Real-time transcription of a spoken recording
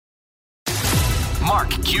Mark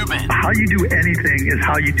Cuban. How you do anything is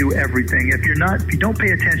how you do everything. If you don't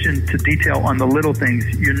pay attention to detail on the little things,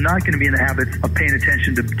 you're not going to be in the habit of paying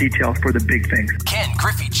attention to detail for the big things. Ken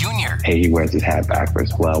Griffey Jr. Hey, he wears his hat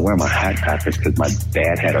backwards. Well, I wear my hat backwards because my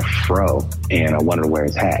dad had a fro and I wanted to wear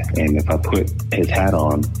his hat. And if I put his hat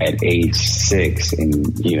on at age 6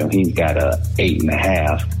 and, he's got a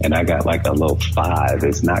 8.5 and I got like a low 5,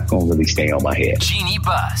 it's not going to really stay on my head. Jeannie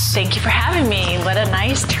Buss. Thank you for having me. What a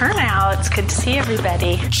nice turnout. It's good to see everybody.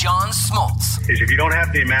 John Smoltz. Is if you don't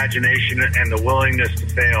have the imagination and the willingness to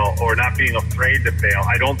fail or not being afraid to fail,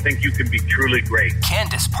 I don't think you can be truly great.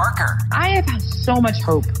 Candace Parker. I have so much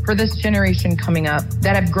hope for this generation coming up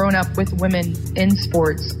that have grown up with women in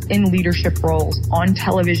sports, in leadership roles, on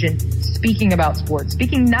television, speaking about sports,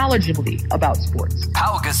 speaking knowledgeably about sports.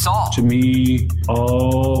 Pau Gasol. To me,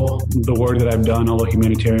 all the work that I've done, all the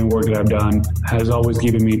humanitarian work that I've done has always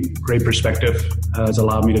given me great perspective, has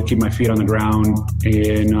allowed me to keep my feet on the ground,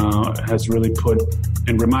 and has really put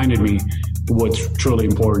and reminded me what's truly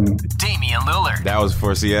important. Damian Lillard. That was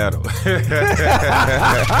for Seattle.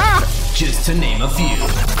 Just to name a few.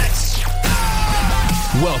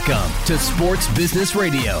 Welcome to Sports Business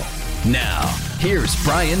Radio. Now, here's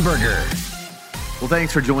Brian Berger. Well,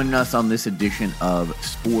 thanks for joining us on this edition of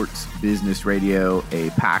Sports Business Radio, a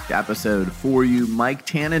packed episode for you. Mike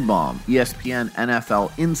Tannenbaum, ESPN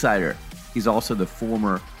NFL insider. He's also the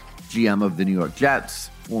former GM of the New York Jets,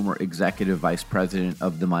 former executive vice president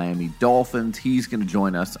of the Miami Dolphins. He's going to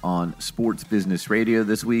join us on Sports Business Radio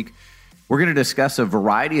this week. We're going to discuss a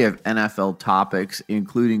variety of NFL topics,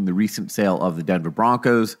 including the recent sale of the Denver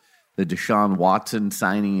Broncos, the Deshaun Watson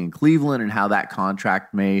signing in Cleveland, and how that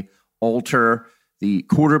contract may alter the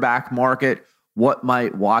quarterback market. What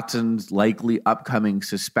might Watson's likely upcoming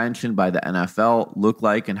suspension by the NFL look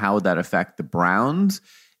like, and how would that affect the Browns?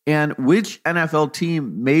 And which NFL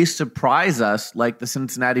team may surprise us like the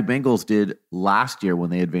Cincinnati Bengals did last year when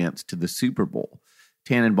they advanced to the Super Bowl?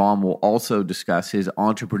 Tannenbaum will also discuss his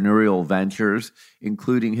entrepreneurial ventures,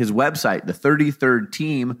 including his website, The 33rd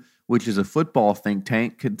Team, which is a football think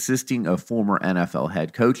tank consisting of former NFL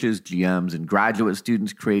head coaches, GMs, and graduate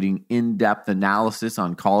students creating in-depth analysis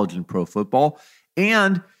on college and pro football,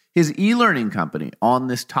 and his e-learning company on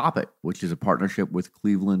this topic, which is a partnership with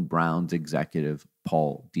Cleveland Browns executive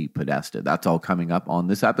Paul DePodesta. That's all coming up on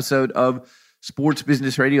this episode of Sports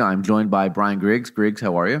Business Radio. I'm joined by Brian Griggs. Griggs,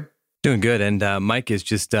 how are you? Doing good. And Mike is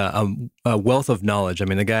just a wealth of knowledge. I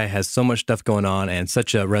mean, the guy has so much stuff going on and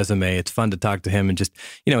such a resume. It's fun to talk to him and just,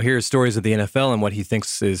 hear stories of the NFL and what he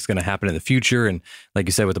thinks is going to happen in the future. And like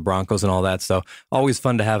you said, with the Broncos and all that. So always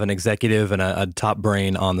fun to have an executive and a top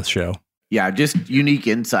brain on the show. Yeah, just unique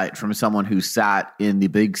insight from someone who sat in the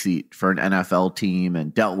big seat for an NFL team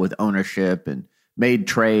and dealt with ownership and made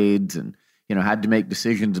trades and, had to make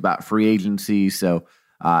decisions about free agency. So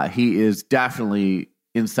he is definitely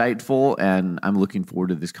insightful, and I'm looking forward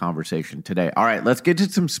to this conversation today. All right, let's get to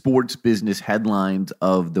some sports business headlines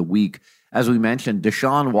of the week. As we mentioned,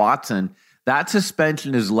 Deshaun Watson, that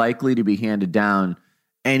suspension is likely to be handed down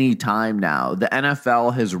any time now. The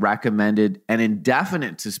NFL has recommended an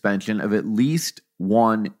indefinite suspension of at least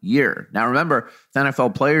 1 year. Now, remember, the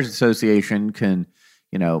NFL Players Association can,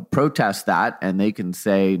 protest that, and they can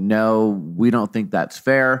say, no, we don't think that's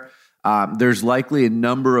fair. There's likely a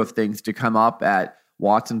number of things to come up at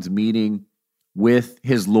Watson's meeting with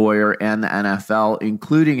his lawyer and the NFL,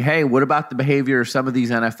 including, hey, what about the behavior of some of these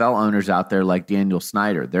NFL owners out there like Daniel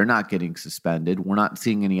Snyder? They're not getting suspended. We're not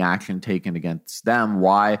seeing any action taken against them.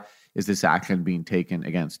 Why is this action being taken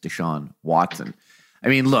against Deshaun Watson? I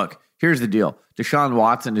mean, look, here's the deal. Deshaun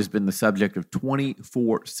Watson has been the subject of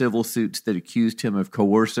 24 civil suits that accused him of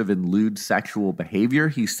coercive and lewd sexual behavior.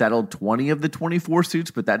 He settled 20 of the 24 suits,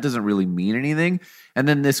 but that doesn't really mean anything. And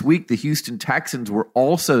then this week, the Houston Texans were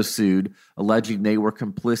also sued, alleging they were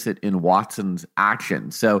complicit in Watson's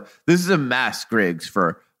actions. So this is a mess, Griggs,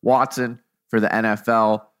 for Watson, for the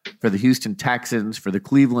NFL, for the Houston Texans, for the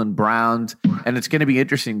Cleveland Browns. And it's going to be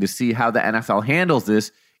interesting to see how the NFL handles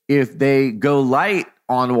this. If they go light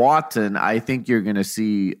on Watson, I think you're going to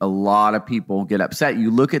see a lot of people get upset.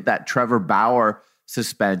 You look at that Trevor Bauer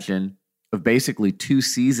suspension of basically 2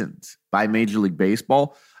 seasons by Major League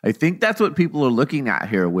Baseball. I think that's what people are looking at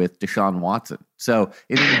here with Deshaun Watson. So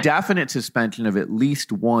an indefinite suspension of at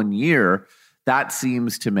least 1 year, that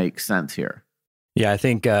seems to make sense here. Yeah, I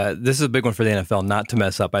think this is a big one for the NFL not to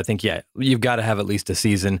mess up. I think, you've got to have at least a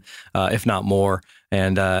season, if not more.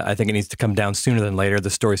 And I think it needs to come down sooner than later. The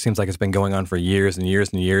story seems like it's been going on for years and years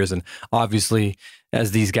and years. And obviously,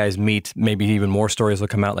 as these guys meet, maybe even more stories will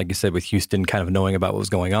come out, like you said, with Houston kind of knowing about what was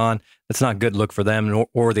going on. That's not a good look for them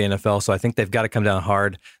or the NFL. So I think they've got to come down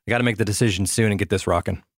hard. They got to make the decision soon and get this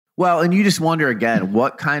rocking. Well, and you just wonder again,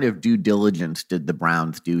 what kind of due diligence did the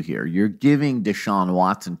Browns do here? You're giving Deshaun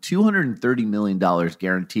Watson $230 million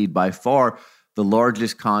guaranteed, by far the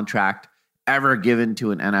largest contract ever given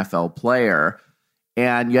to an NFL player.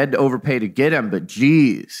 And you had to overpay to get him. But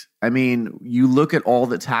geez, I mean, you look at all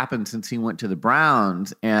that's happened since he went to the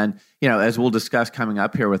Browns. And, as we'll discuss coming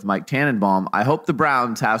up here with Mike Tannenbaum, I hope the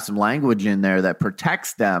Browns have some language in there that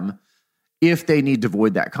protects them if they need to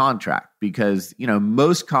void that contract, because,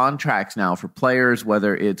 most contracts now for players,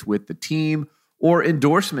 whether it's with the team or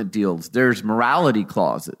endorsement deals, there's morality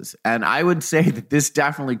clauses. And I would say that this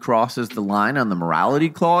definitely crosses the line on the morality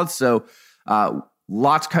clause. So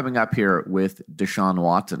lots coming up here with Deshaun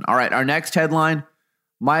Watson. All right, our next headline,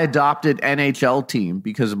 my adopted NHL team,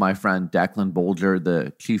 because of my friend Declan Bolger,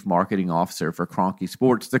 the chief marketing officer for Kroenke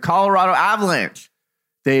Sports, the Colorado Avalanche.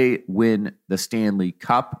 They win the Stanley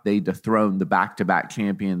Cup. They dethroned the back-to-back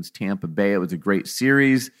champions, Tampa Bay. It was a great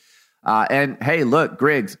series. And hey, look,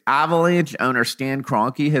 Griggs, Avalanche owner Stan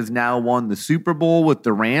Kroenke has now won the Super Bowl with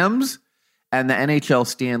the Rams and the NHL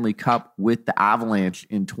Stanley Cup with the Avalanche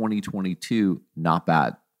in 2022. Not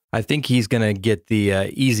bad. I think he's going to get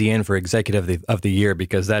the easy in for executive of the year,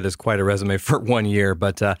 because that is quite a resume for 1 year.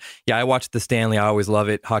 But I watched the Stanley. I always love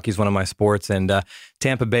it. Hockey's one of my sports. And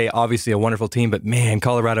Tampa Bay, obviously a wonderful team. But man,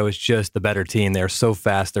 Colorado is just the better team. They're so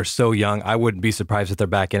fast. They're so young. I wouldn't be surprised if they're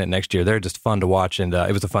back in it next year. They're just fun to watch. And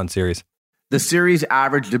it was a fun series. The series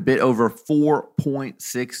averaged a bit over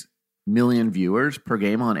 4.6 million viewers per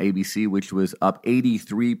game on ABC, which was up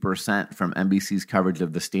 83% from NBC's coverage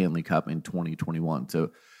of the Stanley Cup in 2021.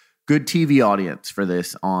 So good TV audience for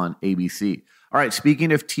this on ABC. All right,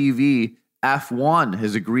 speaking of TV, F1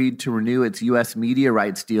 has agreed to renew its U.S. media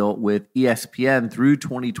rights deal with ESPN through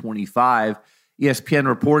 2025.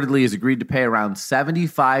 ESPN reportedly has agreed to pay around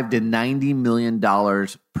 $75 to $90 million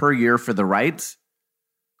per year for the rights.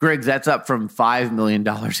 Griggs, that's up from $5 million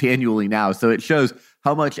annually now. So it shows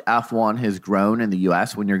how much F1 has grown in the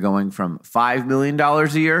U.S. when you're going from $5 million a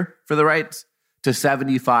year for the rights to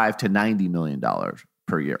 $75 to $90 million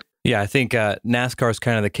per year. Yeah, I think NASCAR is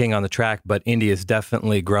kind of the king on the track, but Indy is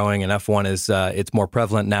definitely growing, and F1 is it's more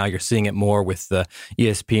prevalent now. You're seeing it more with the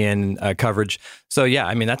ESPN coverage. So yeah,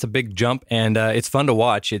 I mean that's a big jump, and it's fun to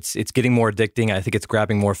watch. It's getting more addicting. I think it's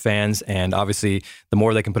grabbing more fans, and obviously the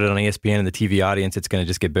more they can put it on ESPN and the TV audience, it's going to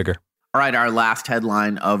just get bigger. All right, our last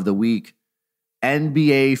headline of the week: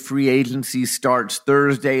 NBA free agency starts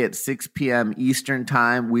Thursday at 6 p.m. Eastern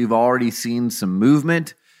time. We've already seen some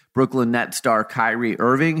movement. Brooklyn Nets star Kyrie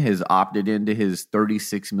Irving has opted into his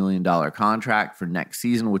 $36 million contract for next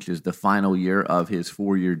season, which is the final year of his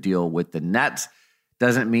 4-year deal with the Nets.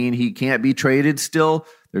 Doesn't mean he can't be traded still.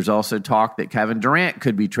 There's also talk that Kevin Durant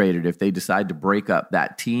could be traded if they decide to break up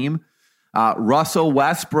that team. Russell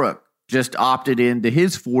Westbrook just opted into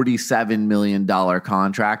his $47 million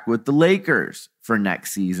contract with the Lakers for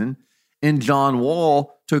next season. And John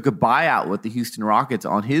Wall took a buyout with the Houston Rockets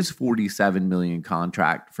on his $47 million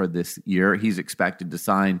contract for this year. He's expected to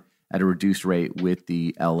sign at a reduced rate with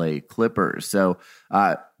the LA Clippers. So,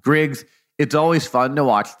 Griggs, it's always fun to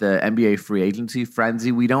watch the NBA free agency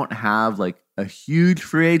frenzy. We don't have like a huge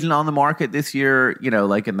free agent on the market this year,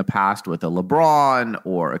 like in the past with a LeBron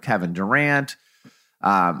or a Kevin Durant.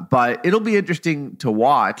 But it'll be interesting to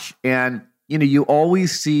watch. And, you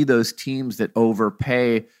always see those teams that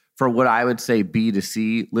overpay for what I would say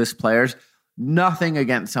B2C list players. Nothing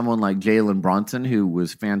against someone like Jalen Brunson, who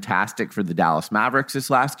was fantastic for the Dallas Mavericks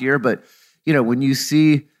this last year. But, when you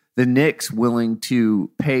see the Knicks willing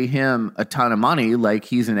to pay him a ton of money, like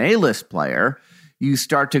he's an A-list player, you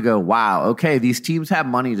start to go, wow, okay, these teams have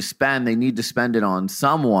money to spend. They need to spend it on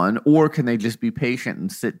someone, or can they just be patient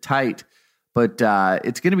and sit tight? But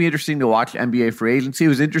it's going to be interesting to watch NBA free agency. It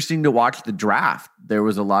was interesting to watch the draft. There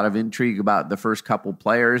was a lot of intrigue about the first couple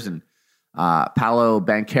players, and Paolo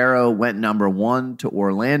Banchero went number 1 to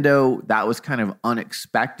Orlando. That was kind of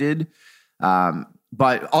unexpected.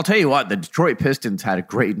 But I'll tell you what, the Detroit Pistons had a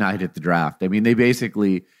great night at the draft. I mean, they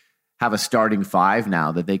basically have a starting 5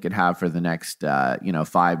 now that they could have for the next 5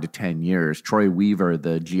 to 10 years. Troy Weaver,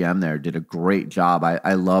 the GM there, did a great job.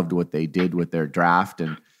 I loved what they did with their draft,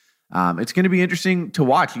 and it's going to be interesting to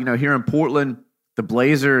watch. Here in Portland, the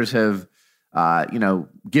Blazers have,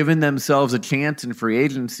 given themselves a chance in free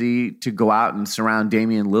agency to go out and surround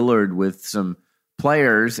Damian Lillard with some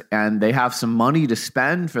players and they have some money to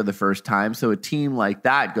spend for the first time. So a team like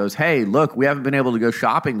that goes, hey, look, we haven't been able to go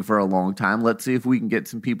shopping for a long time. Let's see if we can get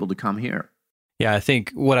some people to come here. Yeah, I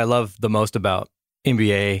think what I love the most about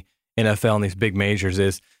NBA, NFL, and these big majors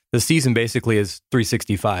is the season basically is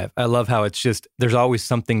 365. I love how it's just, there's always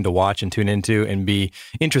something to watch and tune into and be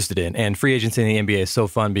interested in. And free agency in the NBA is so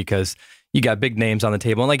fun because you got big names on the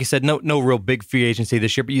table. And like you said, no real big free agency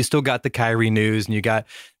this year, but you still got the Kyrie news and you got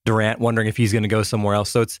Durant wondering if he's going to go somewhere else.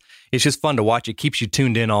 So it's just fun to watch. It keeps you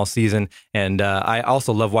tuned in all season. And I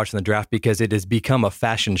also love watching the draft because it has become a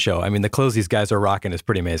fashion show. I mean, the clothes these guys are rocking is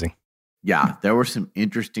pretty amazing. Yeah, there were some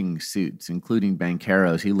interesting suits, including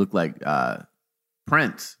Banchero's. He looked like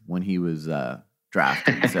Prince when he was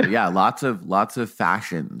drafted. So yeah, lots of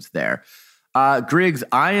fashions there. Griggs,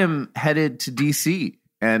 I am headed to DC.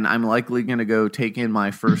 And I'm likely going to go take in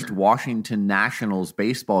my first Washington Nationals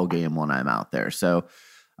baseball game when I'm out there. So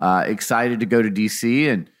excited to go to DC.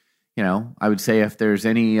 And, you know, I would say if there's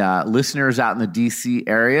any listeners out in the DC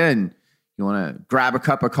area and you want to grab a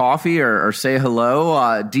cup of coffee or say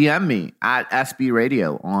hello, DM me at SB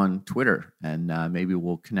Radio on Twitter. And maybe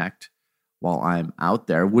we'll connect while I'm out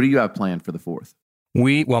there. What do you have planned for the 4th?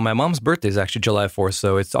 Well, my mom's birthday is actually July 4th,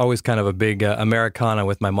 so it's always kind of a big Americana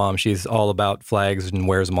with my mom. She's all about flags and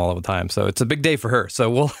wears them all the time. So it's a big day for her. So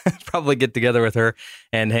we'll probably get together with her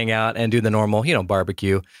and hang out and do the normal,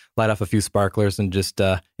 barbecue, light off a few sparklers and just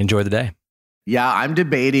enjoy the day. Yeah, I'm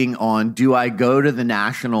debating on, do I go to the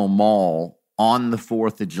National Mall on the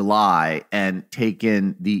 4th of July and take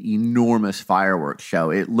in the enormous fireworks show?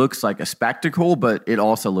 It looks like a spectacle, but it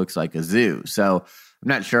also looks like a zoo. So I'm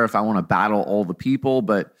not sure if I want to battle all the people,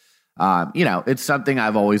 but, it's something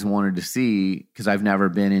I've always wanted to see because I've never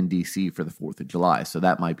been in DC for the 4th of July. So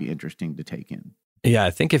that might be interesting to take in. Yeah, I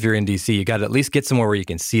think if you're in DC, you got to at least get somewhere where you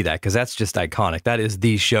can see that because that's just iconic. That is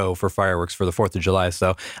the show for fireworks for the 4th of July.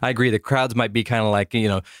 So I agree. The crowds might be kind of like,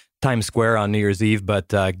 Times Square on New Year's Eve, but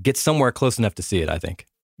get somewhere close enough to see it, I think.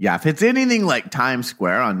 Yeah, if it's anything like Times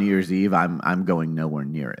Square on New Year's Eve, I'm going nowhere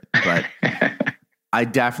near it. But I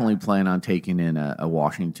definitely plan on taking in a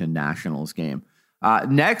Washington Nationals game.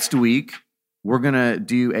 Next week, we're going to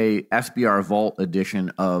do a SBR Vault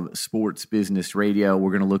edition of Sports Business Radio.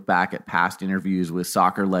 We're going to look back at past interviews with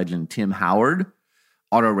soccer legend Tim Howard,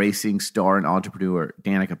 auto racing star and entrepreneur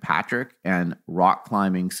Danica Patrick, and rock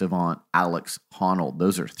climbing savant Alex Honnold.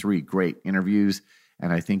 Those are 3 great interviews,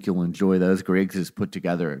 and I think you'll enjoy those. Griggs has put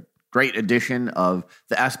together a great edition of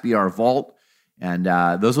the SBR Vault. And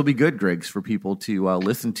those will be good, Griggs, for people to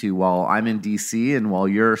listen to while I'm in D.C. and while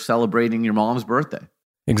you're celebrating your mom's birthday.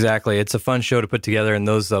 Exactly. It's a fun show to put together, and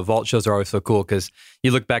those Vault shows are always so cool because you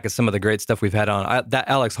look back at some of the great stuff we've had on. That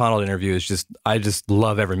Alex Honnold interview is I just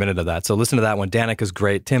love every minute of that. So listen to that one. Danica's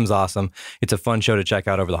great. Tim's awesome. It's a fun show to check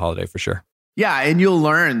out over the holiday for sure. Yeah, and you'll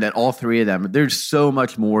learn that all 3 of them, there's so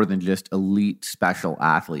much more than just elite special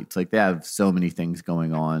athletes. Like they have so many things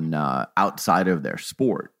going on outside of their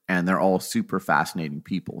sport. And they're all super fascinating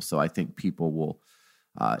people. So I think people will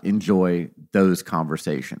enjoy those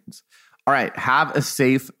conversations. All right. Have a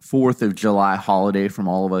safe 4th of July holiday from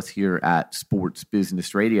all of us here at Sports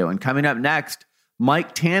Business Radio. And coming up next,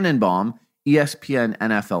 Mike Tannenbaum, ESPN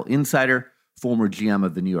NFL insider, former GM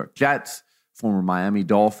of the New York Jets, former Miami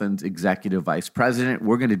Dolphins executive vice president.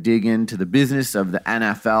 We're going to dig into the business of the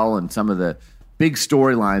NFL and some of the big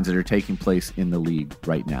storylines that are taking place in the league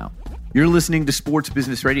right now. You're listening to Sports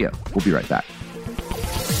Business Radio. We'll be right back.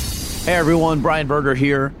 Hey everyone, Brian Berger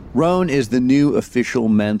here. Rhone is the new official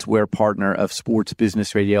menswear partner of Sports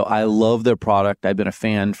Business Radio. I love their product. I've been a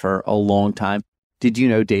fan for a long time. Did you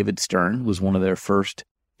know David Stern was one of their first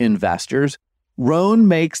investors? Rhone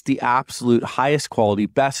makes the absolute highest quality,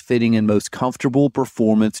 best fitting, and most comfortable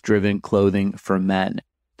performance-driven clothing for men.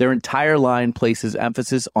 Their entire line places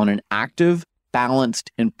emphasis on an active,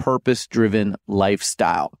 balanced, and purpose-driven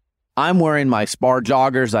lifestyle. I'm wearing my Spar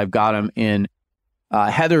joggers. I've got them in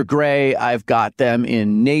heather gray. I've got them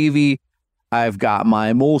in navy. I've got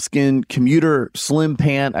my moleskin commuter slim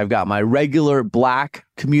pant. I've got my regular black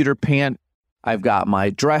commuter pant. I've got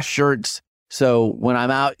my dress shirts. So when I'm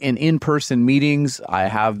out in in-person meetings, I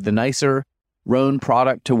have the nicer Rhone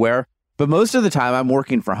product to wear. But most of the time I'm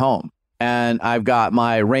working from home. And I've got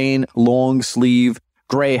my Rain long sleeve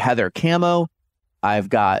gray heather camo. I've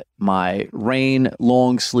got my Rain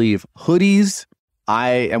long sleeve hoodies. I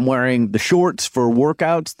am wearing the shorts for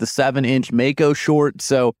workouts, the 7-inch Mako short.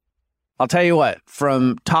 So I'll tell you what,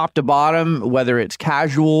 from top to bottom, whether it's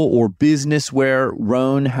casual or business wear,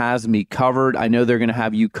 Rhone has me covered. I know they're going to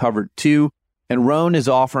have you covered too. And Rhone is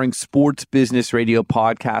offering Sports Business Radio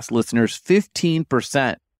podcast listeners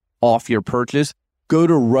 15% off your purchase. Go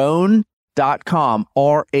to Rhone.com RHONE.com,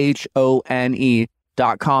 RHONE.com,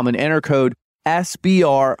 and enter code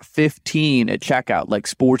SBR15 at checkout, like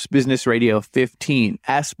Sports Business Radio 15,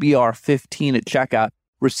 SBR15 at checkout.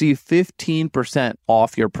 Receive 15%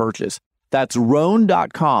 off your purchase. That's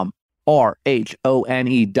RHONE.com,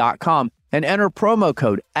 RHONE.com, and enter promo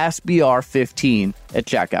code SBR15 at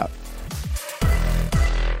checkout.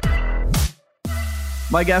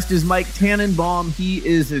 My guest is Mike Tannenbaum. He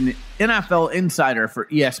is an NFL insider for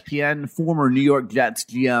ESPN, former New York Jets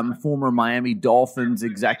GM, former Miami Dolphins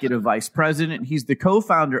executive vice president. He's the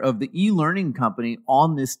co-founder of the e-learning company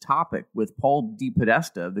On This Topic with Paul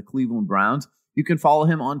DePodesta of the Cleveland Browns. You can follow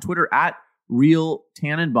him on Twitter at Real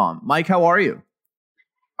Tannenbaum. Mike, how are you?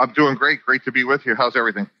 I'm doing great. Great to be with you. How's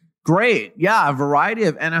everything? Great. Yeah, a variety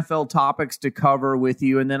of NFL topics to cover with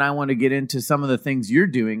you. And then I want to get into some of the things you're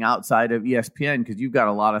doing outside of ESPN, because you've got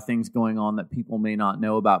a lot of things going on that people may not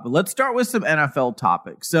know about. But let's start with some NFL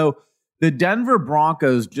topics. So the Denver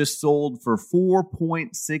Broncos just sold for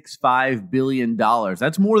 $4.65 billion.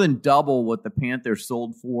 That's more than double what the Panthers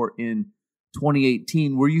sold for in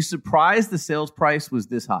 2018. Were you surprised the sales price was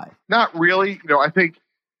this high? Not really. I think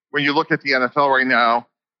when you look at the NFL right now,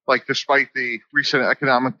 like despite the recent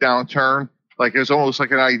economic downturn, like it's almost like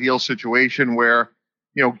an ideal situation where,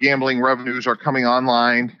 gambling revenues are coming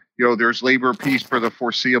online. There's labor peace for the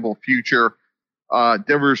foreseeable future.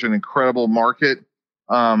 Denver's an incredible market.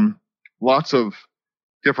 Lots of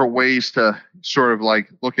different ways to sort of like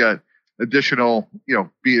look at additional,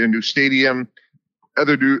 be it a new stadium,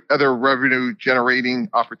 other revenue generating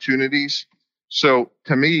opportunities. So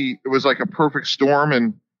to me, it was like a perfect storm,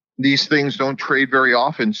 and these things don't trade very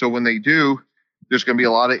often. So when they do, there's going to be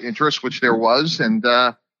a lot of interest, which there was. And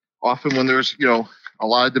often when there's, a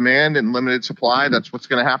lot of demand and limited supply, that's what's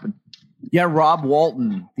going to happen. Yeah, Rob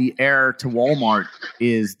Walton, the heir to Walmart,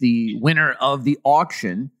 is the winner of the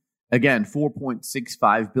auction. Again,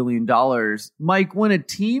 $4.65 billion. Mike, when a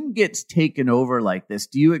team gets taken over like this,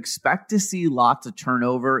 do you expect to see lots of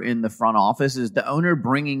turnover in the front office? Is the owner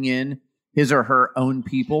bringing in his or her own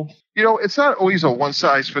people? It's not always a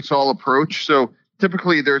one-size-fits-all approach. So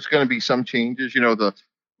typically there's going to be some changes. The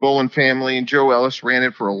Bolin family and Joe Ellis ran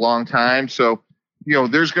it for a long time. So,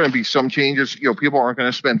 there's going to be some changes. People aren't going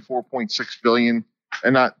to spend $4.6 billion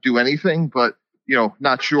and not do anything. But,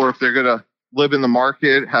 not sure if they're going to live in the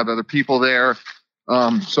market, have other people there.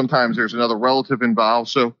 Sometimes there's another relative involved.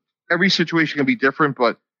 So every situation can be different,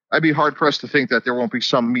 but I'd be hard-pressed to think that there won't be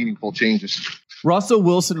some meaningful changes. Russell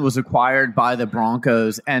Wilson was acquired by the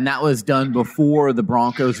Broncos, and that was done before the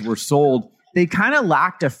Broncos were sold. They kind of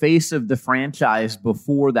lacked a face of the franchise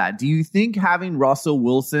before that. Do you think having Russell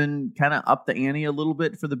Wilson kind of up the ante a little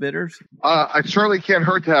bit for the bidders? It certainly can't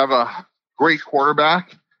hurt to have a great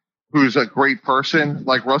quarterback who's a great person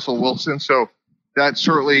like Russell Wilson. So that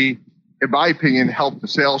certainly, in my opinion, helped the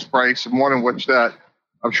sales price, and one in which that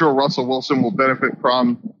I'm sure Russell Wilson will benefit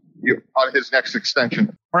from on his next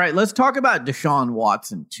extension. All right, let's talk about Deshaun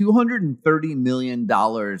Watson. $230 million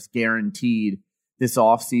guaranteed this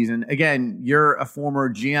offseason. Again, you're a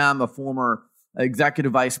former GM, a former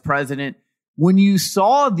executive vice president. When you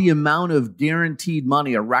saw the amount of guaranteed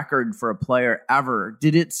money, a record for a player ever,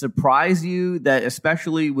 did it surprise you that,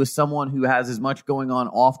 especially with someone who has as much going on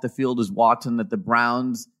off the field as Watson, that the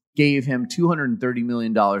Browns gave him $230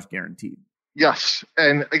 million guaranteed? Yes.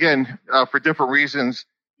 And again, for different reasons,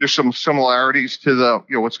 there's some similarities to the,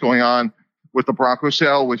 what's going on with the Broncos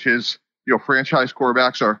sale, which is, franchise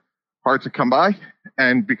quarterbacks are hard to come by.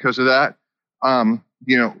 And because of that,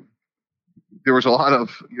 there was a lot of,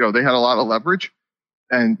 they had a lot of leverage,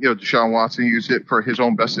 and, Deshaun Watson used it for his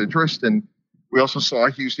own best interest. And we also saw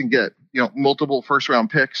Houston get, multiple first round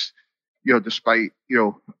picks, despite,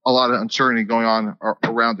 a lot of uncertainty going on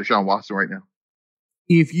around Deshaun Watson right now.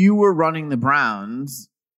 If you were running the Browns,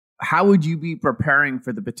 how would you be preparing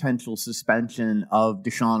for the potential suspension of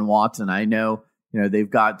Deshaun Watson? I know, they've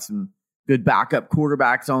got some good backup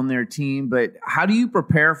quarterbacks on their team, but how do you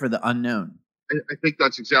prepare for the unknown? I think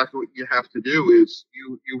that's exactly what you have to do is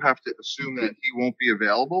you have to assume that he won't be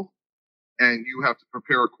available, and you have to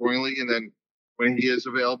prepare accordingly. And then when he is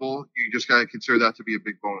available, you just got to consider that to be a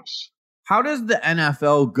big bonus. How does the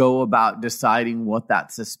NFL go about deciding what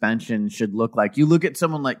that suspension should look like? You look at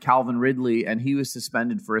someone like Calvin Ridley, and he was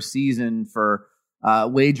suspended for a season for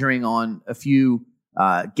wagering on a few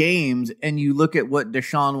games, and you look at what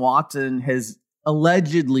Deshaun Watson has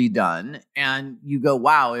allegedly done, and you go,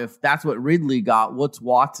 wow, if that's what Ridley got, what's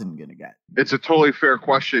Watson going to get? It's a totally fair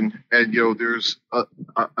question. And, there's a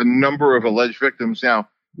number of alleged victims. Now,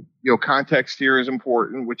 context here is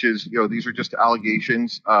important, which is, these are just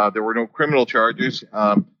allegations. There were no criminal charges.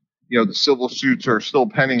 the civil suits are still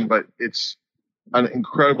pending, but it's an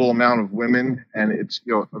incredible amount of women, and it's,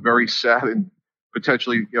 a very sad and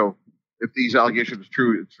potentially, if these allegations are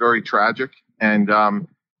true, it's very tragic. And,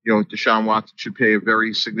 Deshaun Watson should pay a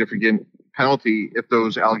very significant penalty if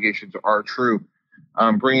those allegations are true.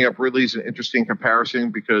 Bringing up Ridley is an interesting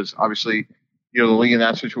comparison because obviously, the league in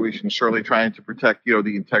that situation is certainly trying to protect,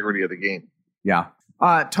 the integrity of the game. Yeah.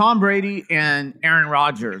 Tom Brady and Aaron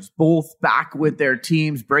Rodgers, both back with their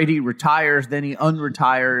teams. Brady retires, then he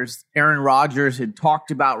unretires. Aaron Rodgers had talked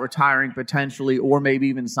about retiring potentially, or maybe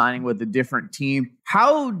even signing with a different team.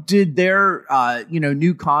 How did their,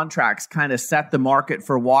 new contracts kind of set the market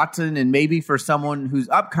for Watson and maybe for someone who's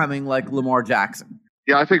upcoming like Lamar Jackson?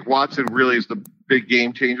 Yeah, I think Watson really is the big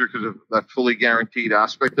game changer because of that fully guaranteed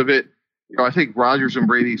aspect of it. I think Rodgers and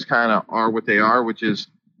Brady's kind of are what they are, which is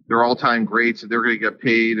they're all-time greats, and they're going to get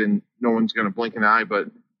paid, and no one's going to blink an eye. But,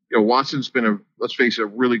 Watson's been let's face it, a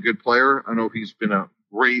really good player. I don't know if he's been a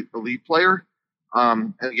great elite player.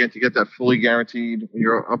 And again, to get that fully guaranteed when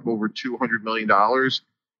you're up over $200 million,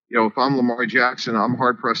 if I'm Lamar Jackson, I'm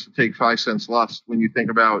hard-pressed to take 5 cents less when you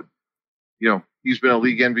think about, he's been a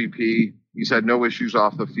league MVP. He's had no issues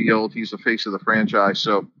off the field. He's the face of the franchise.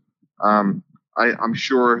 So I'm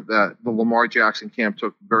sure that the Lamar Jackson camp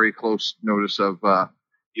took very close notice of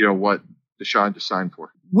what Deshaun just signed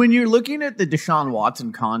for. When you're looking at the Deshaun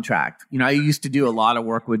Watson contract, I used to do a lot of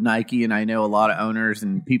work with Nike, and I know a lot of owners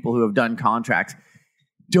and people who have done contracts.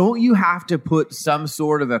 Don't you have to put some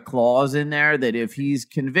sort of a clause in there that if he's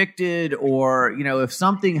convicted or, if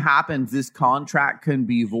something happens, this contract can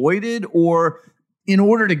be voided? Or in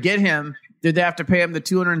order to get him, did they have to pay him the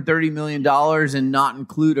 $230 million and not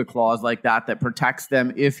include a clause like that protects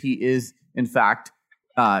them if he is, in fact,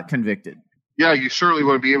 convicted? Yeah, you certainly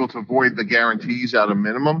want to be able to avoid the guarantees at a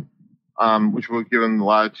minimum, which will give him the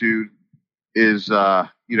latitude is,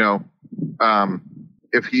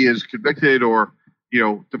 if he is convicted or,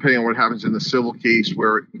 depending on what happens in the civil case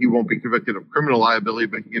where he won't be convicted of criminal liability,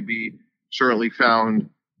 but he could be certainly found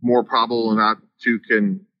more probable not to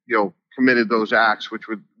committed those acts, which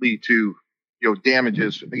would lead to,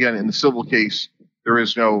 damages. Again, in the civil case, there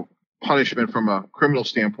is no punishment from a criminal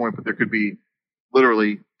standpoint, but there could be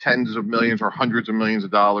literally tens of millions or hundreds of millions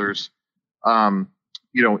of dollars,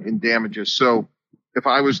 in damages. So if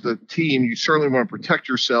I was the team, you certainly want to protect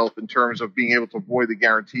yourself in terms of being able to avoid the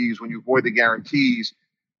guarantees. When you avoid the guarantees,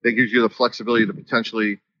 that gives you the flexibility to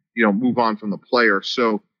potentially, move on from the player.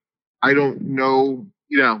 So I don't know,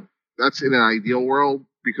 that's in an ideal world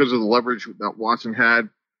because of the leverage that Watson had.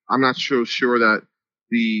 I'm not so sure that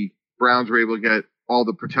the Browns were able to get all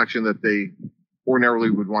the protection that they ordinarily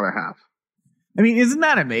would want to have. I mean, isn't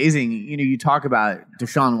that amazing? You talk about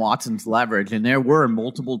Deshaun Watson's leverage, and there were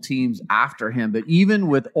multiple teams after him, but even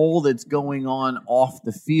with all that's going on off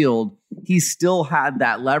the field, he still had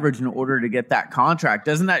that leverage in order to get that contract.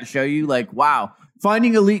 Doesn't that show you, wow,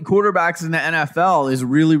 finding elite quarterbacks in the NFL is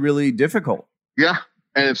really, really difficult? Yeah,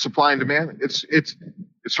 and it's supply and demand. It's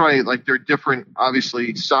funny, they're different,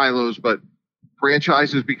 obviously, silos, but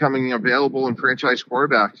franchises becoming available and franchise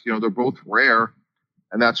quarterbacks, they're both rare.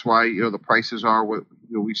 And that's why, the prices are what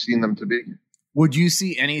we've seen them to be. Would you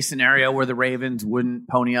see any scenario where the Ravens wouldn't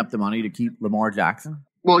pony up the money to keep Lamar Jackson?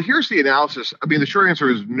 Well, here's the analysis. I mean, the short answer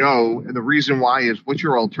is no. And the reason why is, what's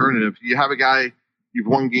your alternative? You have a guy you've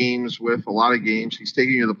won games with, a lot of games. He's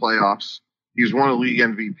taking you to the playoffs. He's won a league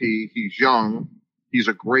MVP. He's young. He's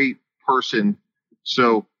a great person.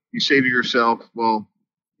 So you say to yourself, well,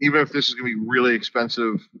 even if this is going to be really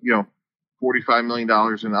expensive, $45 million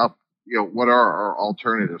and up, what are our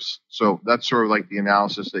alternatives? So that's sort of the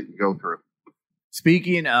analysis that you go through.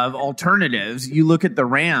 Speaking of alternatives, you look at the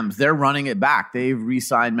Rams. They're running it back. They've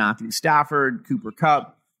re-signed Matthew Stafford, Cooper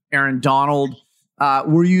Kupp, Aaron Donald.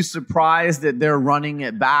 Were you surprised that they're running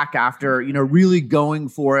it back after, really going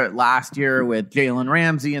for it last year with Jalen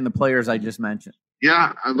Ramsey and the players I just mentioned?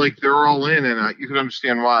 Yeah, they're all in, and you can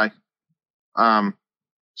understand why.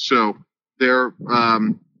 So they're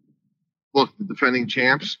look, the defending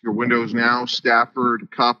champs, your windows now, Stafford,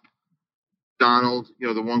 Kupp, Donald.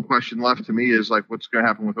 The one question left to me is what's going to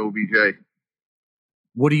happen with OBJ?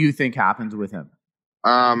 What do you think happens with him?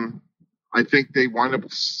 I think they wind up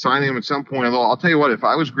signing him at some point. Although I'll tell you what, if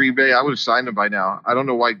I was Green Bay, I would have signed him by now. I don't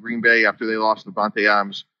know why Green Bay, after they lost Davante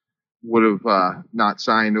Adams, would have not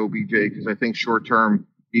signed OBJ, because I think short term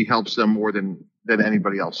he helps them more than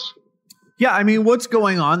anybody else. Yeah, I mean, what's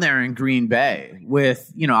going on there in Green Bay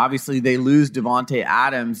with, obviously they lose Davante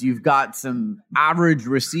Adams. You've got some average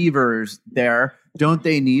receivers there. Don't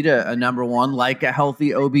they need a number one, like a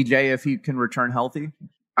healthy OBJ, if he can return healthy?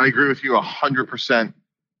 I agree with you 100%.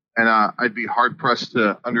 And I'd be hard pressed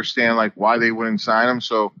to understand like why they wouldn't sign him.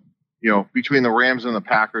 So, between the Rams and the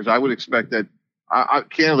Packers, I would expect that.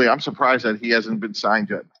 Candidly, I'm surprised that he hasn't been signed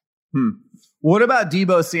yet. What about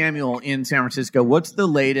Deebo Samuel in San Francisco? What's the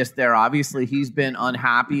latest there? Obviously, he's been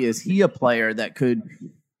unhappy. Is he a player that could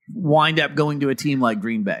wind up going to a team like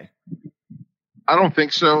Green Bay? I don't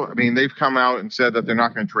think so. I mean, they've come out and said that they're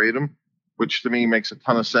not going to trade him, which to me makes a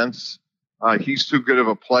ton of sense. He's too good of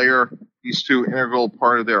a player. He's too integral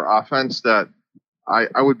part of their offense that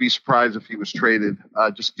I would be surprised if he was traded,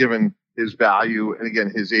 just given his value and,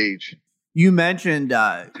 again, his age. You mentioned,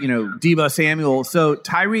 Deebo Samuel. So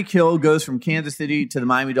Tyreek Hill goes from Kansas City to the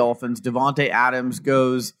Miami Dolphins. Devontae Adams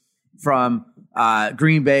goes from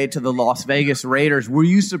Green Bay to the Las Vegas Raiders. Were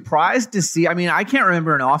you surprised to see? I mean, I can't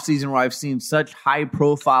remember an offseason where I've seen such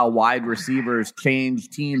high-profile wide receivers change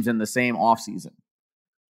teams in the same offseason.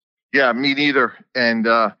 Yeah, me neither. And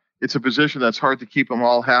it's a position that's hard to keep them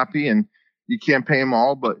all happy, and you can't pay them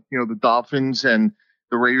all. But, the Dolphins and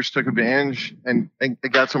the Raiders took advantage and they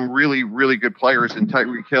got some really, really good players in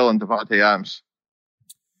Tyreek Hill and Devontae Adams.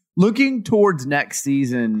 Looking towards next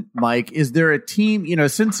season, Mike, is there a team,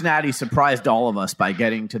 Cincinnati surprised all of us by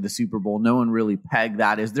getting to the Super Bowl. No one really pegged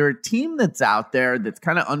that. Is there a team that's out there that's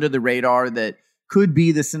kind of under the radar that could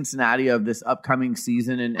be the Cincinnati of this upcoming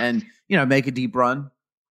season and make a deep run?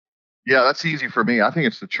 Yeah, that's easy for me. I think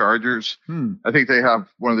it's the Chargers. I think they have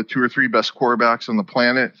one of the 2 or 3 best quarterbacks on the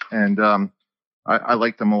planet, and I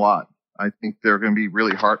like them a lot. I think they're going to be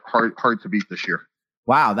really hard to beat this year.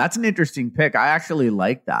 Wow, that's an interesting pick. I actually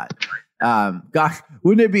like that. Gosh,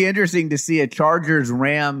 wouldn't it be interesting to see a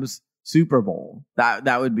Chargers-Rams Super Bowl?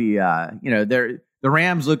 That would be, the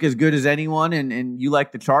Rams look as good as anyone, and you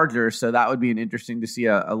like the Chargers, so that would be interesting to see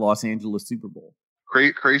a Los Angeles Super Bowl.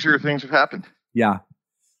 Crazier things have happened. Yeah.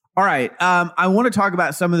 All right. I want to talk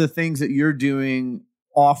about some of the things that you're doing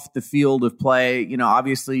off the field of play.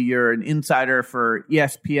 Obviously you're an insider for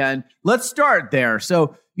ESPN. Let's start there.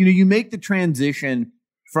 So, you make the transition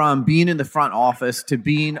from being in the front office to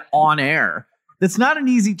being on air. That's not an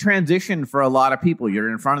easy transition for a lot of people. You're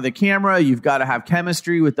in front of the camera. You've got to have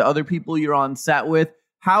chemistry with the other people you're on set with.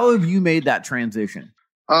 How have you made that transition?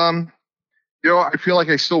 I feel like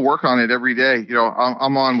I still work on it every day.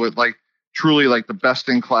 I'm on with truly the best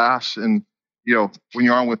in class. And, when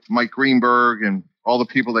you're on with Mike Greenberg and all the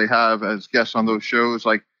people they have as guests on those shows,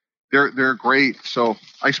 they're great. So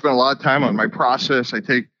I spend a lot of time on my process. I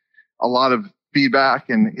take a lot of feedback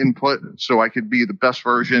and input so I could be the best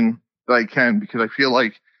version that I can, because I feel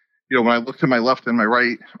like, when I look to my left and my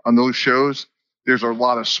right on those shows, there's a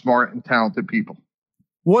lot of smart and talented people.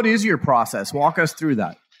 What is your process? Walk us through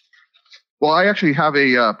that. Well, I actually have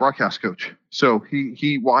a broadcast coach. So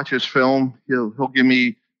he watches film. He'll give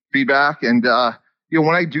me feedback. And,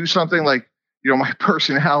 when I do something my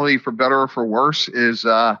personality, for better or for worse, is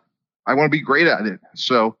I want to be great at it.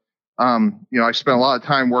 So, I spent a lot of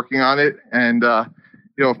time working on it. And,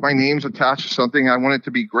 if my name's attached to something, I want it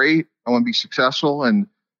to be great. I want to be successful. And,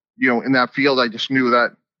 in that field, I just knew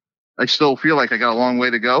that I still feel like I got a long way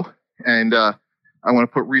to go. And I want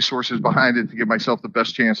to put resources behind it to give myself the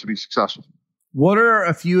best chance to be successful. What are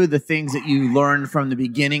a few of the things that you learned from the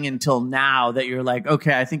beginning until now that you're like,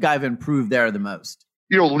 okay, I think I've improved there the most?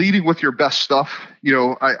 Leading with your best stuff.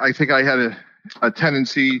 I think I had a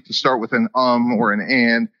tendency to start with an or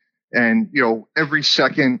an and, every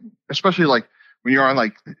second, especially when you're on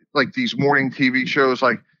like these morning TV shows,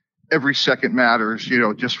 every second matters,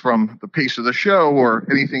 just from the pace of the show or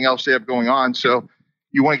anything else they have going on. So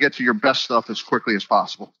you want to get to your best stuff as quickly as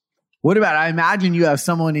possible. What about, I imagine you have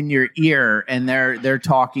someone in your ear and they're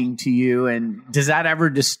talking to you, and does that ever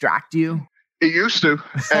distract you? It used to,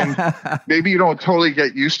 and maybe you don't totally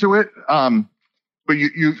get used to it. But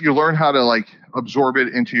you learn how to absorb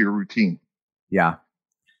it into your routine. Yeah.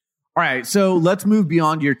 All right. So let's move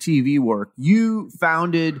beyond your TV work. You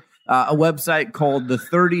founded a website called The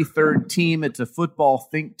 33rd Team. It's a football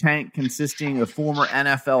think tank consisting of former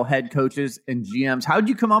NFL head coaches and GMs. How did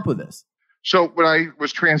you come up with this? So when I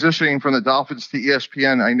was transitioning from the Dolphins to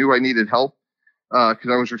ESPN, I knew I needed help because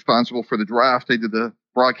I was responsible for the draft. I did the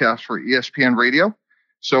broadcast for ESPN Radio.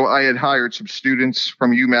 So I had hired some students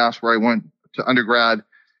from UMass where I went to undergrad,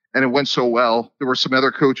 and it went so well. There were some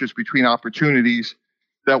other coaches between opportunities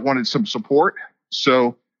that wanted some support.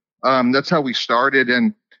 So that's how we started,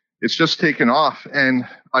 and it's just taken off. And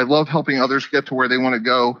I love helping others get to where they want to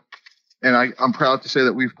go. And I'm proud to say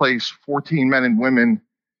that we've placed 14 men and women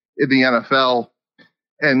in the NFL.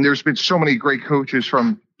 And there's been so many great coaches,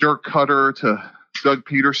 from Dirk Cutter to Doug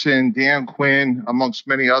Peterson, Dan Quinn, amongst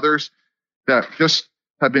many others, that just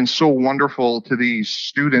have been so wonderful to these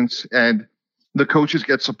students. And the coaches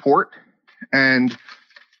get support and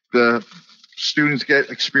the students get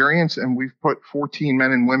experience. And we've put 14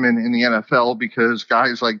 men and women in the NFL because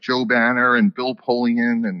guys like Joe Banner and Bill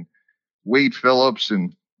Polian and Wade Phillips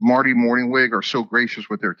and Marty Morningwig are so gracious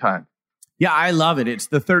with their time. Yeah, I love it. It's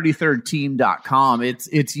the 33rdteam.com.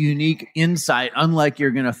 It's unique insight, unlike you're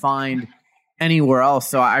going to find anywhere else.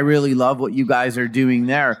 So I really love what you guys are doing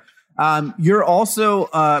there. You're also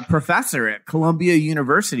a professor at Columbia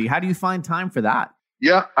University. How do you find time for that?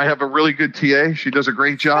 Yeah, I have a really good TA. She does a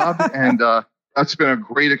great job. And that's been a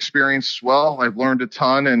great experience as well. I've learned a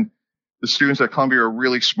ton. And the students at Columbia are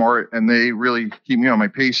really smart and they really keep me on my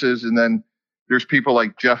paces. And then there's people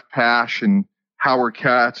like Jeff Pash and Howard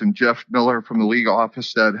Katz and Jeff Miller from the league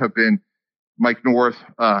office that have been, Mike North,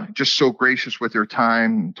 just so gracious with their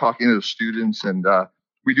time, talking to the students. And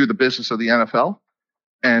we do the business of the NFL.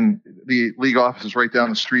 And the league office is right down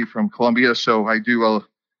the street from Columbia. So I do a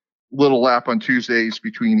little lap on Tuesdays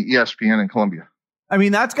between ESPN and Columbia. I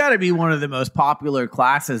mean, that's got to be one of the most popular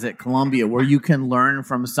classes at Columbia where you can learn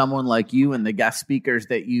from someone like you and the guest speakers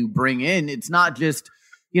that you bring in. It's not just,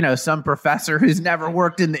 some professor who's never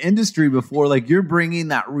worked in the industry before. Like, you're bringing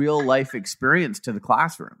that real life experience to the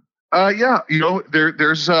classroom. Yeah.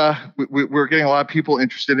 There's we're getting a lot of people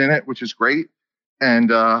interested in it, which is great.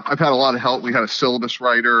 And I've had a lot of help. We had a syllabus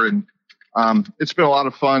writer and it's been a lot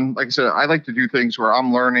of fun. Like I said, I like to do things where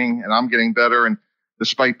I'm learning and I'm getting better. And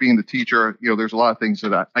despite being the teacher, there's a lot of things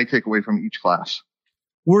that I take away from each class.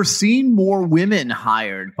 We're seeing more women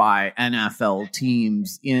hired by NFL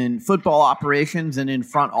teams in football operations and in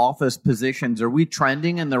front office positions. Are we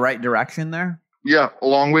trending in the right direction there? Yeah, a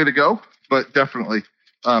long way to go, but definitely.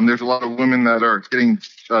 There's a lot of women that are getting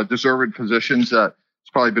deserved positions that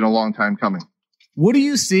it's probably been a long time coming. What are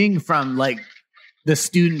you seeing from the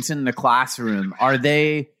students in the classroom? Are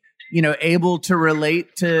they, able to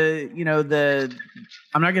relate to,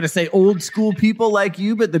 I'm not going to say old school people like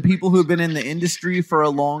you, but the people who've been in the industry for a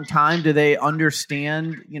long time? Do they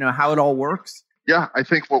understand, how it all works? Yeah, I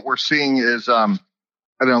think what we're seeing is an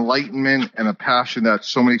enlightenment and a passion that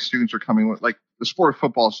so many students are coming with. Like, the sport of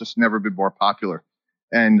football has just never been more popular.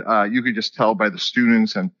 And you could just tell by the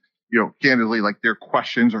students and, candidly, their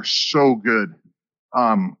questions are so good.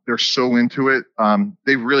 They're so into it.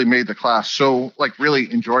 They've really made the class so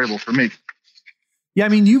really enjoyable for me. Yeah. I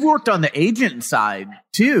mean, you've worked on the agent side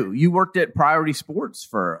too. You worked at Priority Sports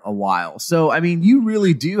for a while. So, I mean, you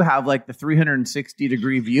really do have the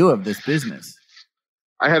 360-degree view of this business.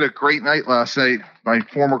 I had a great night last night. My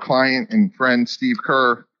former client and friend, Steve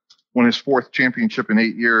Kerr, won his 4th championship in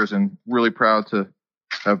 8 years, and really proud to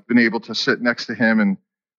have been able to sit next to him and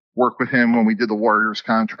work with him when we did the Warriors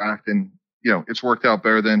contract. And it's worked out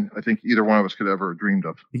better than I think either one of us could ever have dreamed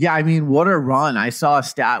of. Yeah, I mean, what a run. I saw a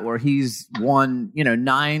stat where he's won,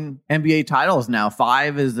 9 NBA titles now,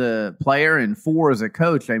 5 as a player and 4 as a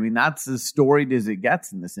coach. I mean, that's as storied as it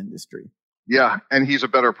gets in this industry. Yeah, and he's a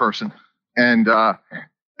better person. And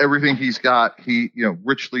everything he's got, he,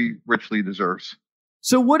 richly deserves.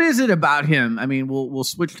 So what is it about him? I mean, we'll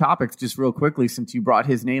switch topics just real quickly since you brought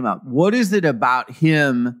his name up. What is it about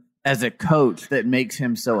him as a coach that makes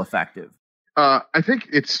him so effective? I think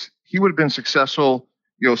he would have been successful,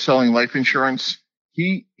 selling life insurance.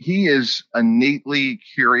 He is innately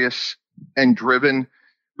curious and driven.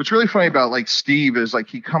 What's really funny about Steve is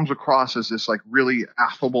he comes across as this really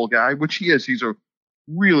affable guy, which he is. He's a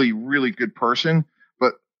really, really good person,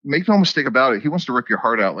 but make no mistake about it. He wants to rip your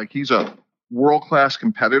heart out. He's a world-class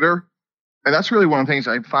competitor. And that's really one of the things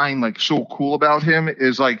I find so cool about him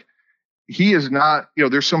is he is not,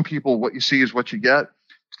 there's some people, what you see is what you get.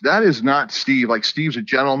 That is not Steve. Steve's a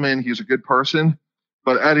gentleman. He's a good person.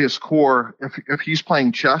 But at his core, if he's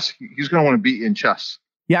playing chess, he's going to want to beat you in chess.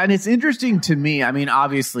 Yeah, and it's interesting to me. I mean,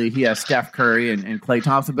 obviously, he has Steph Curry and Klay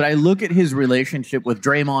Thompson, but I look at his relationship with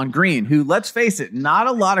Draymond Green, who, let's face it, not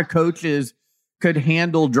a lot of coaches could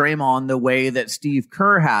handle Draymond the way that Steve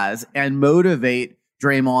Kerr has and motivate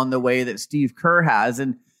Draymond the way that Steve Kerr has.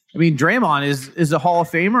 And I mean, Draymond is a Hall of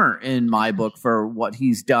Famer in my book for what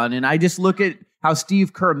he's done. And I just look at how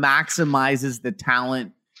Steve Kerr maximizes the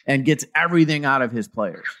talent and gets everything out of his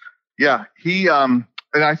players. Yeah,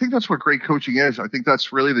 and I think that's what great coaching is. I think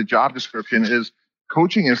that's really the job description is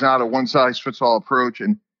coaching is not a one size fits all approach.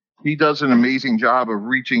 And he does an amazing job of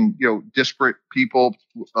reaching, disparate people,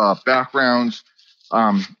 backgrounds.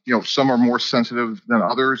 Some are more sensitive than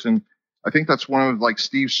others. And I think that's one of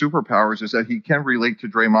Steve's superpowers is that he can relate to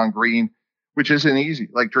Draymond Green, which isn't easy.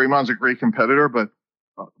 Draymond's a great competitor, but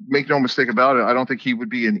make no mistake about it, I don't think he would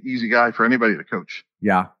be an easy guy for anybody to coach.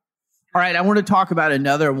 Yeah. All right. I want to talk about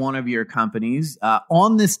another one of your companies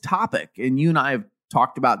on this topic. And you and I have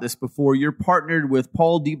talked about this before. You're partnered with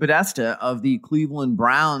Paul DePodesta of the Cleveland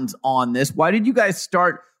Browns on this. Why did you guys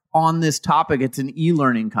start on this topic? It's an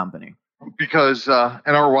e-learning company. Because,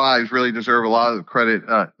 and our wives really deserve a lot of the credit.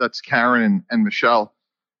 That's Karen and Michelle.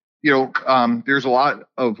 There's a lot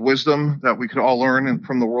of wisdom that we could all learn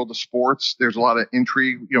from the world of sports. There's a lot of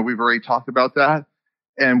intrigue. We've already talked about that.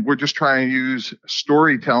 And we're just trying to use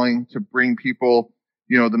storytelling to bring people,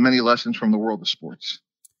 the many lessons from the world of sports.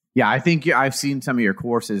 Yeah, I think I've seen some of your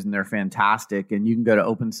courses and they're fantastic. And you can go to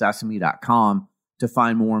opensesame.com to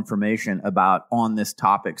find more information about On This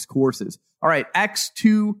Topic's courses. All right,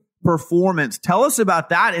 X2 Performance. Tell us about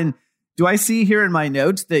that. And do I see here in my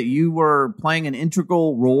notes that you were playing an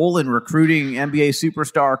integral role in recruiting NBA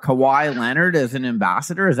superstar Kawhi Leonard as an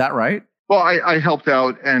ambassador? Is that right? Well, I helped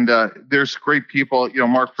out, and there's great people.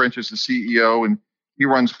 Mark French is the CEO, and he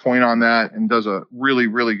runs point on that and does a really,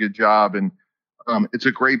 really good job. And it's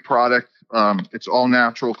a great product. It's all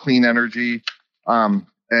natural, clean energy.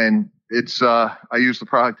 And it's I use the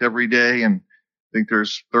product every day, and I think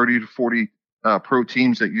there's 30 to 40 pro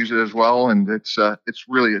teams that use it as well, and it's a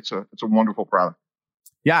wonderful product.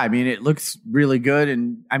 Yeah, I mean, it looks really good.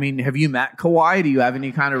 And I mean, have you met Kawhi? Do you have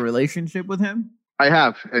any kind of relationship with him? I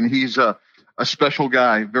have, and he's a special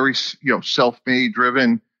guy, very self-made,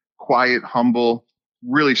 driven, quiet, humble,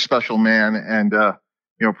 really special man, and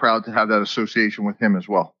proud to have that association with him as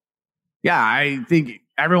well. Yeah, I think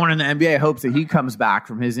everyone in the NBA hopes that he comes back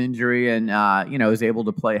from his injury and is able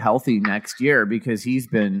to play healthy next year, because he's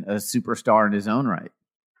been a superstar in his own right.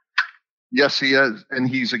 Yes, he is. And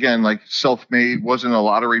he's, again, like self-made, wasn't a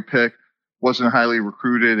lottery pick, wasn't highly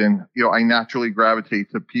recruited. And, I naturally gravitate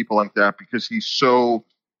to people like that because he's so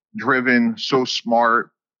driven, so smart,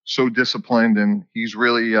 so disciplined, and he's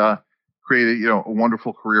really created, a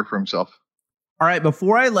wonderful career for himself. All right,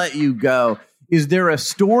 before I let you go, is there a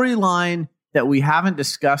storyline that we haven't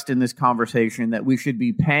discussed in this conversation that we should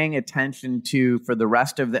be paying attention to for the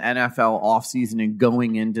rest of the NFL offseason and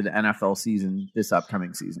going into the NFL season this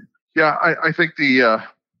upcoming season? Yeah, I think the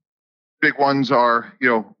big ones are,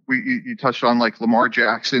 you touched on like Lamar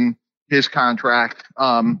Jackson, his contract.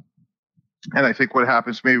 And I think what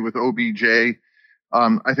happens maybe with OBJ,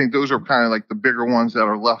 I think those are kind of like the bigger ones that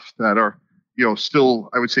are left that are, still,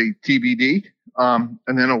 I would say TBD. And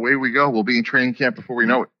then away we go. We'll be in training camp before we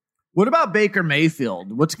know it. What about Baker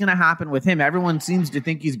Mayfield? What's going to happen with him? Everyone seems to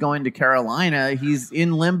think he's going to Carolina. He's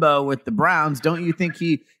in limbo with the Browns. Don't you think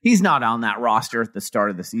he's not on that roster at the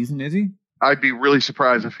start of the season, is he? I'd be really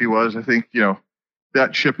surprised if he was. I think,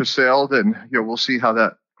 that ship has sailed, and, we'll see how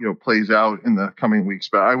that, plays out in the coming weeks.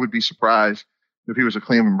 But I would be surprised if he was a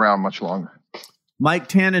Cleveland Brown much longer. Mike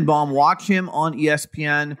Tannenbaum, watch him on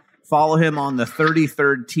ESPN. Follow him on the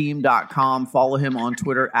 33rdteam.com. Follow him on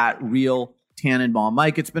Twitter at Real Tannenbaum.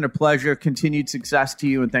 Mike, it's been a pleasure. Continued success to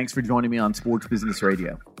you, and thanks for joining me on Sports Business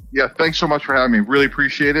Radio. Yeah, thanks so much for having me. Really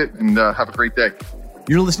appreciate it, and have a great day.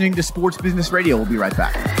 You're listening to Sports Business Radio. We'll be right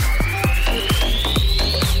back.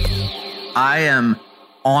 I am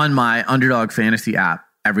on my Underdog Fantasy app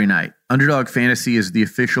every night. Underdog Fantasy is the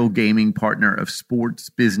official gaming partner of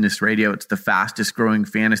Sports Business Radio. It's the fastest growing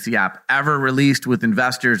fantasy app ever released, with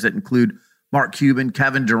investors that include Mark Cuban,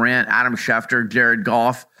 Kevin Durant, Adam Schefter, Jared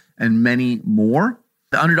Goff, and many more.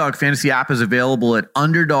 The Underdog Fantasy app is available at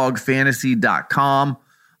underdogfantasy.com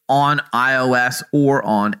on iOS or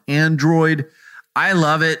on Android. I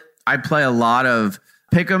love it. I play a lot of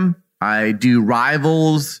Pick'em. I do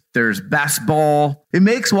Rivals. There's Best Ball. It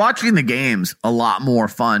makes watching the games a lot more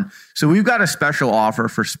fun. So we've got a special offer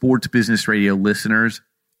for Sports Business Radio listeners.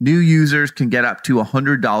 New users can get up to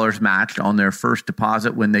 $100 matched on their first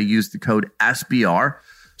deposit when they use the code SBR.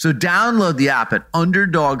 So download the app at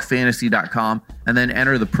underdogfantasy.com and then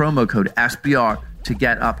enter the promo code SBR to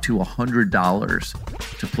get up to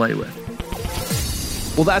 $100 to play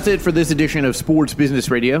with. Well, that's it for this edition of Sports Business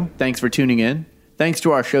Radio. Thanks for tuning in. Thanks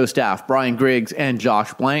to our show staff, Brian Griggs and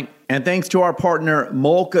Josh Blank. And thanks to our partner,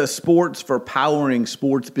 Malka Sports, for powering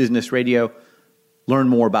Sports Business Radio. Learn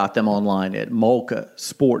more about them online at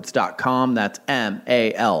malkasports.com. That's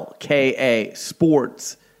MALKA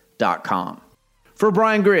sports.com. For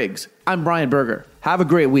Brian Griggs, I'm Brian Berger. Have a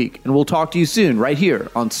great week, and we'll talk to you soon right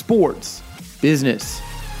here on Sports Business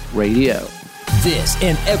Radio. This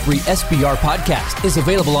and every SBR podcast is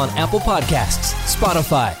available on Apple Podcasts,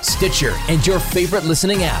 Spotify, Stitcher, and your favorite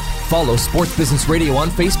listening app. Follow Sports Business Radio on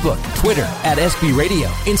Facebook, Twitter at SB Radio,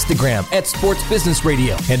 Instagram at Sports Business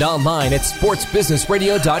Radio, and online at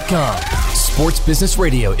sportsbusinessradio.com. Sports Business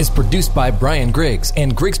Radio is produced by Brian Griggs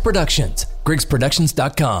and Griggs Productions,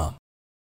 griggsproductions.com.